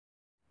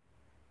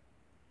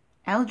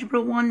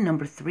Algebra 1,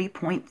 number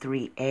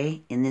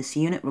 3.3a. In this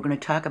unit, we're going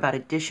to talk about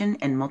addition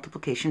and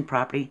multiplication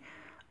property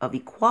of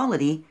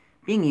equality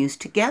being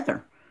used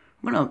together.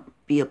 We're going to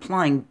be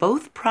applying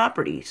both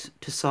properties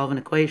to solve an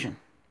equation.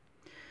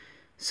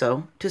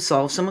 So, to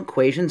solve some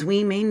equations,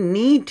 we may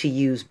need to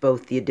use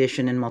both the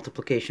addition and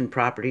multiplication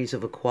properties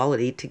of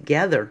equality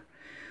together.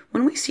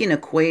 When we see an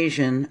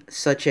equation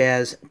such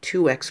as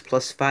 2x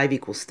plus 5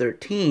 equals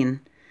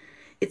 13,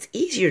 it's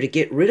easier to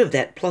get rid of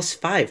that plus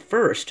 5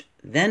 first,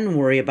 then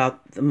worry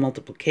about the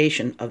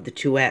multiplication of the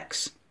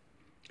 2x.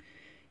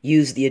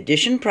 Use the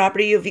addition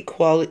property of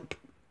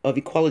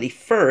equality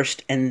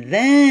first, and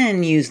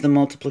then use the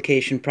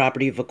multiplication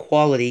property of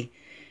equality,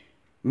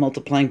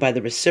 multiplying by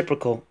the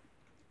reciprocal,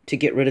 to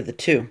get rid of the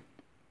 2.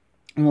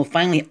 And we'll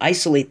finally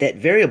isolate that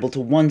variable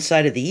to one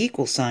side of the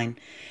equal sign.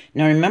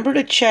 Now remember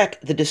to check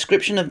the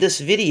description of this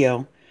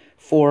video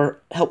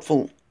for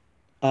helpful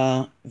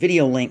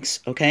video links,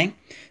 okay?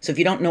 So if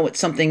you don't know what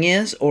something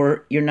is,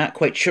 or you're not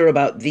quite sure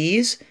about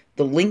these,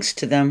 the links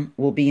to them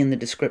will be in the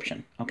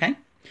description, okay?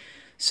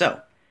 So,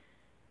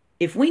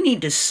 if we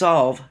need to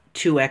solve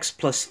 2x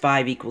plus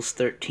 5 equals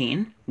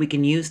 13, we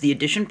can use the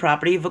addition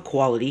property of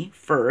equality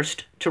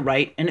first to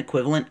write an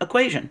equivalent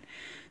equation.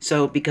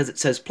 So, because it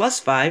says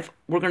plus 5,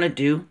 we're going to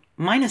do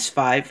minus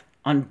 5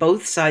 on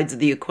both sides of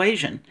the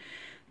equation.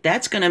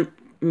 That's going to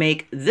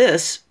make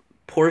this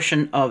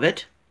portion of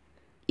it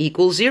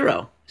equal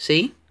 0.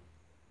 See?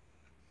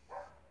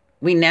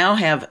 We now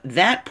have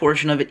that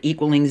portion of it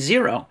equaling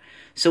 0.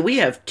 So we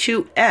have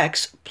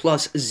 2x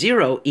plus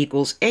 0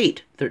 equals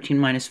 8. 13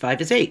 minus 5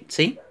 is 8.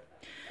 See?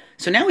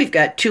 So now we've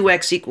got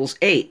 2x equals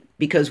 8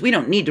 because we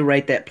don't need to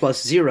write that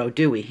plus 0,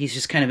 do we? He's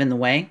just kind of in the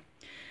way.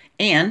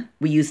 And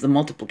we use the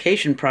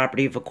multiplication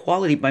property of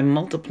equality by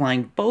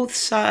multiplying both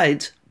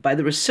sides by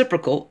the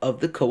reciprocal of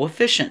the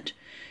coefficient.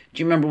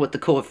 Do you remember what the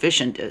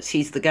coefficient is?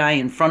 He's the guy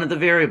in front of the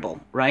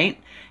variable,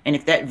 right? And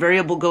if that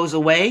variable goes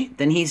away,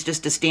 then he's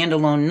just a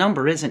standalone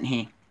number, isn't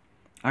he?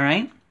 All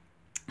right?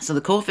 So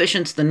the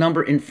coefficient's the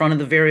number in front of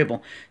the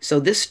variable. So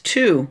this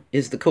 2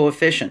 is the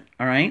coefficient,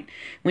 all right?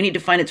 We need to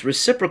find its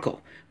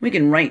reciprocal. We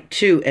can write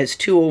 2 as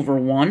 2 over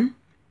 1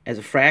 as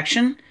a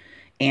fraction,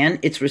 and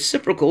its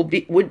reciprocal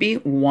would be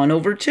 1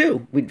 over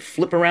 2. We'd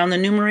flip around the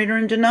numerator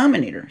and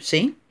denominator,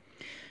 see?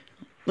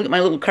 Look at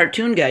my little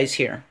cartoon guys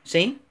here,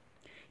 see?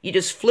 You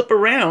just flip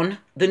around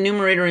the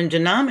numerator and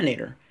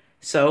denominator.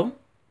 So,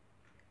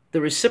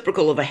 the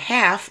reciprocal of a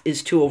half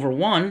is 2 over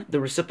 1. The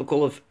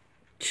reciprocal of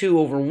 2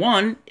 over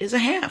 1 is a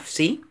half,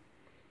 see?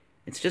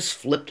 It's just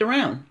flipped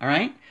around, all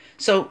right?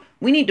 So,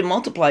 we need to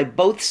multiply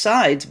both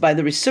sides by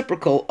the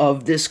reciprocal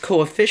of this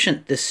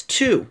coefficient, this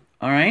 2,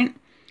 all right?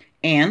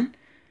 And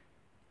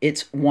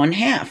it's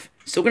 1/2.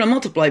 So, we're going to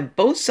multiply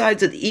both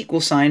sides of the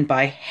equal sign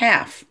by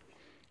half.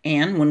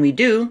 And when we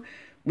do,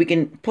 we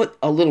can put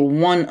a little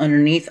 1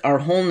 underneath our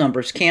whole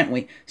numbers, can't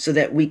we? So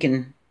that we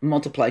can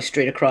multiply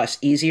straight across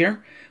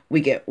easier.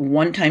 We get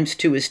 1 times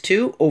 2 is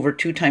 2 over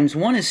 2 times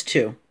 1 is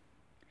 2.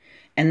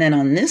 And then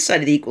on this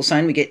side of the equal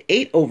sign, we get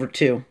 8 over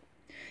 2.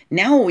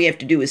 Now what we have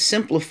to do is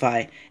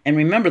simplify. And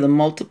remember, the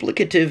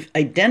multiplicative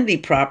identity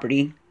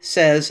property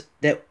says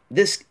that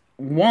this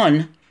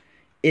 1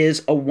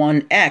 is a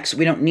 1x.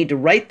 We don't need to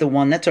write the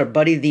 1. That's our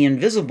buddy, the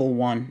invisible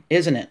 1,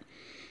 isn't it?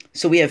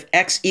 So we have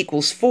x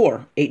equals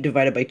 4. 8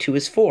 divided by 2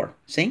 is 4.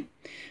 See?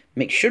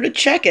 Make sure to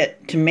check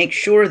it to make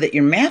sure that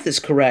your math is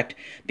correct,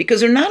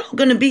 because they're not all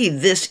going to be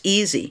this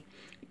easy.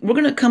 We're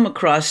going to come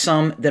across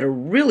some that are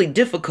really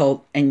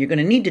difficult, and you're going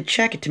to need to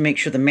check it to make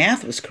sure the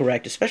math was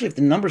correct, especially if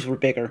the numbers were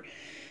bigger.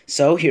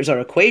 So here's our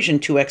equation,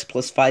 2x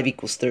plus 5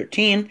 equals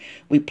 13.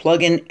 We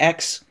plug in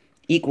x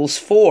equals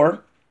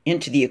 4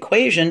 into the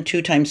equation.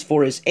 2 times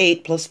 4 is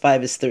 8, plus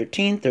 5 is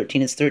 13.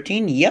 13 is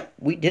 13. Yep,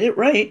 we did it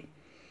right.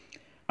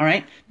 All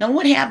right, now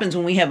what happens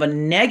when we have a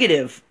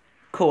negative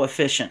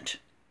coefficient?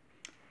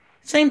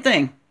 Same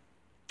thing.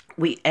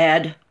 We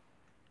add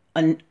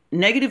a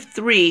negative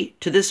 3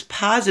 to this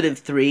positive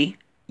 3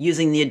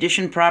 using the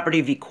addition property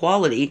of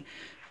equality,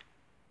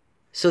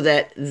 so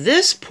that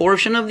this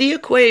portion of the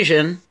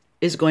equation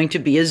is going to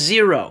be a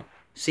 0.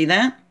 See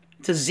that?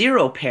 It's a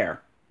 0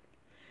 pair.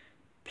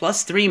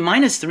 Plus 3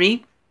 minus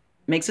 3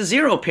 makes a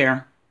 0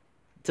 pair.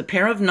 It's a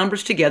pair of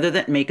numbers together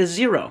that make a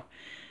 0.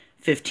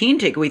 15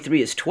 take away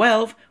 3 is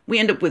 12. We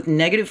end up with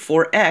negative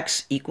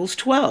 4x equals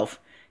 12.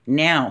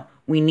 Now,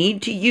 we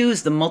need to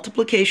use the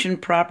multiplication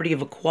property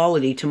of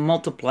equality to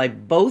multiply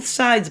both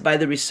sides by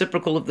the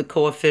reciprocal of the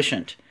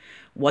coefficient.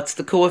 What's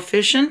the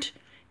coefficient?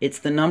 It's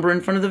the number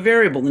in front of the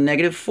variable, the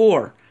negative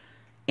 4.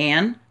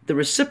 And the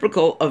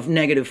reciprocal of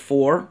negative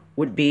 4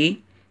 would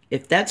be,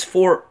 if that's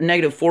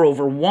negative 4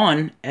 over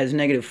 1 as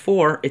negative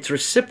 4, its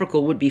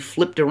reciprocal would be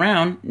flipped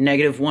around,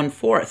 negative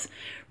 1/4.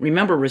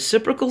 Remember,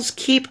 reciprocals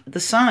keep the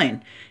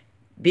sign.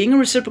 Being a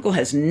reciprocal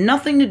has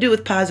nothing to do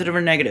with positive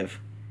or negative.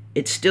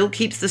 It still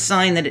keeps the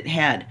sign that it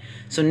had.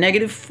 So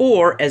negative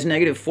 4 as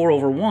negative 4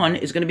 over 1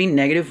 is going to be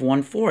negative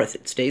 1/4.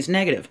 It stays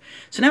negative.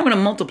 So now we're going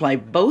to multiply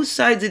both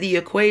sides of the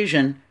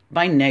equation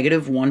by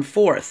negative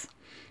 1/4.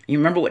 You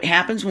remember what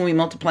happens when we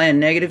multiply a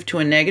negative to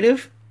a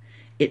negative?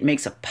 it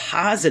makes a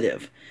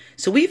positive.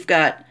 So we've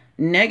got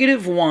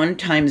 -1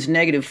 times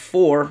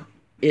 -4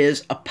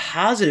 is a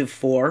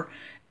 +4,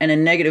 and a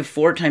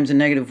 -4 times a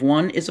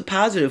 -1 is a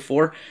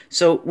 +4.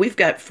 So we've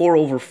got 4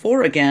 over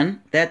 4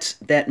 again. That's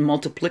that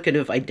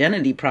multiplicative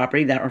identity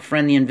property, that our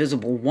friend the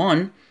invisible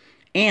 1.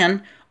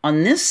 And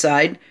on this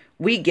side,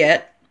 we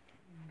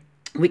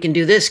can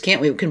do this,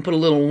 can't we? We can put a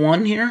little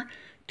 1 here.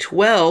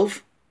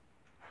 12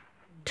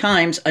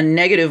 times a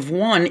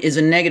 -1 is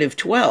a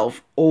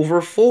 -12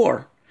 over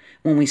 4.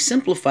 When we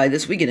simplify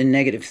this, we get a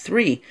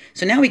 -3.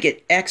 So now we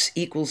get x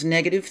equals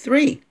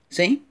 -3.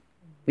 See?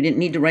 We didn't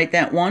need to write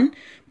that 1,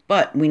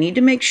 but we need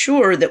to make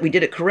sure that we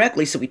did it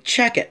correctly, so we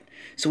check it.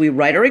 So we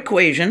write our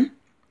equation,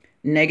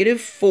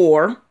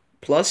 -4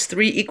 plus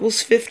 3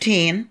 equals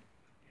 15,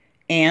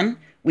 and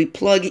we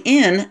plug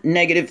in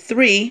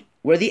 -3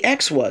 where the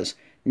x was.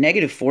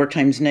 -4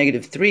 times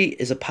 -3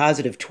 is a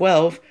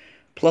 +12,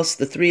 plus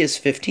the 3 is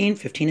 15.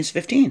 15 is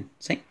 15.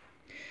 See?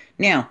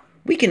 Now,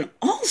 we can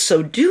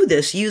also do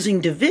this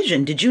using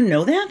division. Did you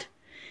know that?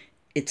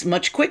 It's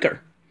much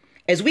quicker.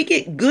 As we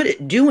get good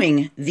at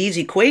doing these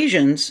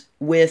equations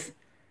with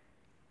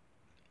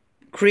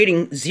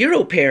creating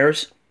zero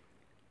pairs,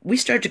 we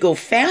start to go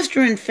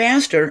faster and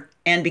faster,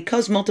 and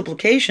because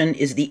multiplication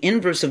is the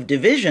inverse of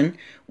division,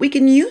 we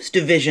can use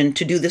division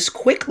to do this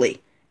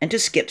quickly and to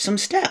skip some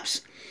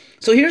steps.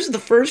 So here's the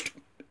first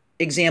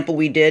example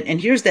we did,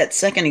 and here's that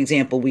second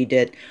example we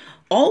did.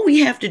 All we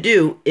have to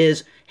do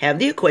is have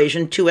the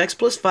equation 2x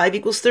plus 5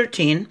 equals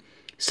 13,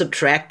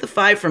 subtract the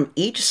 5 from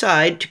each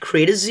side to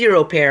create a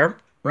zero pair,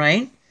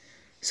 right?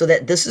 So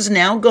that this is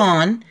now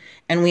gone,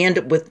 and we end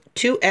up with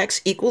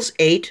 2x equals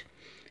 8.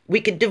 We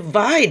could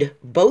divide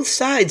both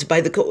sides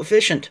by the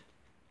coefficient.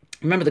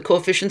 Remember, the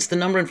coefficient's the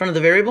number in front of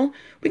the variable?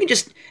 We can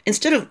just,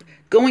 instead of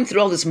going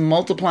through all this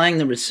multiplying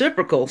the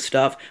reciprocal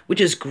stuff, which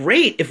is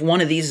great if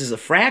one of these is a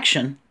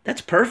fraction,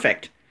 that's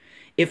perfect.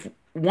 If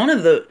one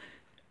of the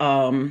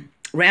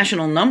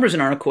rational numbers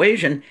in our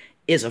equation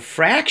is a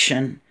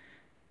fraction,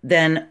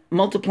 then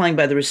multiplying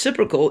by the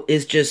reciprocal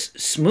is just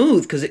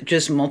smooth because it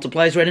just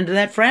multiplies right into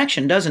that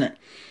fraction, doesn't it?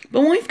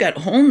 But when we've got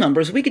whole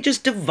numbers, we could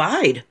just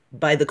divide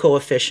by the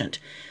coefficient.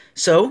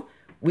 So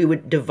we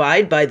would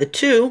divide by the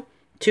 2.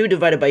 2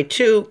 divided by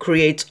 2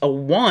 creates a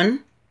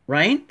 1,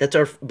 right? That's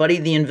our buddy,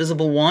 the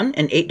invisible 1.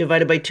 And 8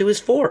 divided by 2 is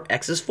 4.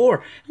 X is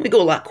 4. And we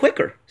go a lot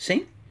quicker,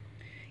 see?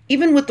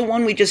 Even with the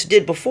one we just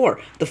did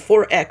before, the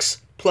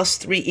 4x plus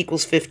 3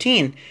 equals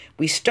 15,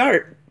 we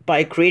start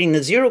by creating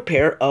the zero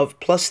pair of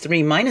plus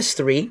 3 minus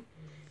 3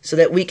 so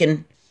that we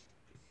can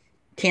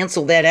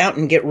cancel that out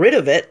and get rid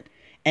of it.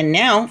 And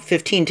now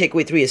 15 take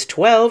away 3 is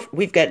 12.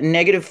 We've got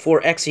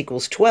 -4x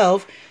equals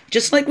 12.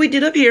 Just like we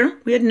did up here,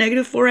 we had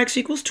 -4x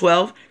equals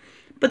 12.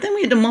 But then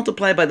we had to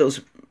multiply by those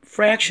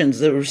fractions,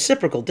 the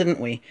reciprocal, didn't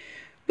we?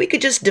 We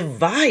could just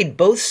divide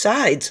both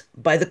sides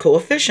by the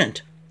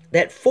coefficient,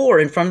 that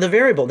 4 in front of the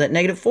variable, that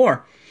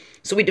 -4.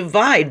 So we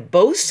divide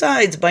both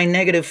sides by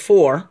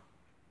 -4,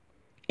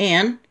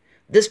 and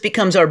this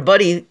becomes our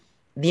buddy,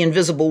 the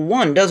invisible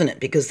 1, doesn't it?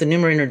 Because the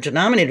numerator and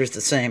denominator is the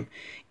same.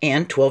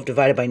 And 12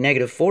 divided by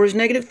 -4 is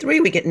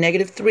 -3. We get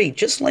 -3,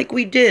 just like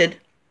we did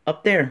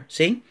up there,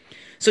 see?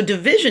 So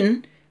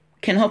division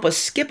can help us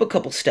skip a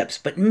couple steps,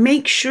 but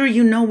make sure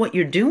you know what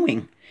you're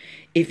doing.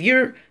 If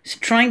you're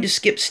trying to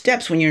skip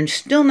steps when you're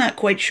still not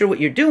quite sure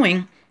what you're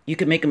doing, you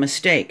could make a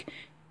mistake.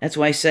 That's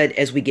why I said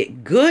as we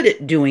get good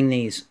at doing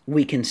these,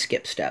 we can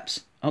skip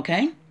steps,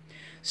 okay?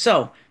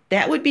 So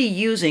that would be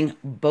using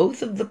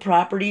both of the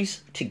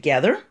properties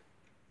together,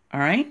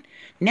 all right?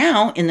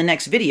 Now, in the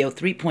next video,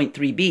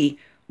 3.3b,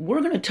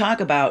 we're going to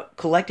talk about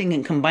collecting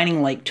and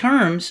combining like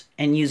terms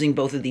and using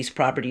both of these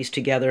properties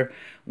together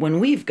when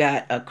we've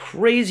got a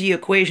crazy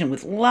equation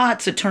with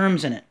lots of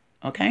terms in it,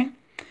 okay?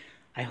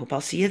 I hope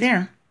I'll see you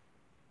there.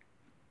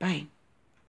 Bye.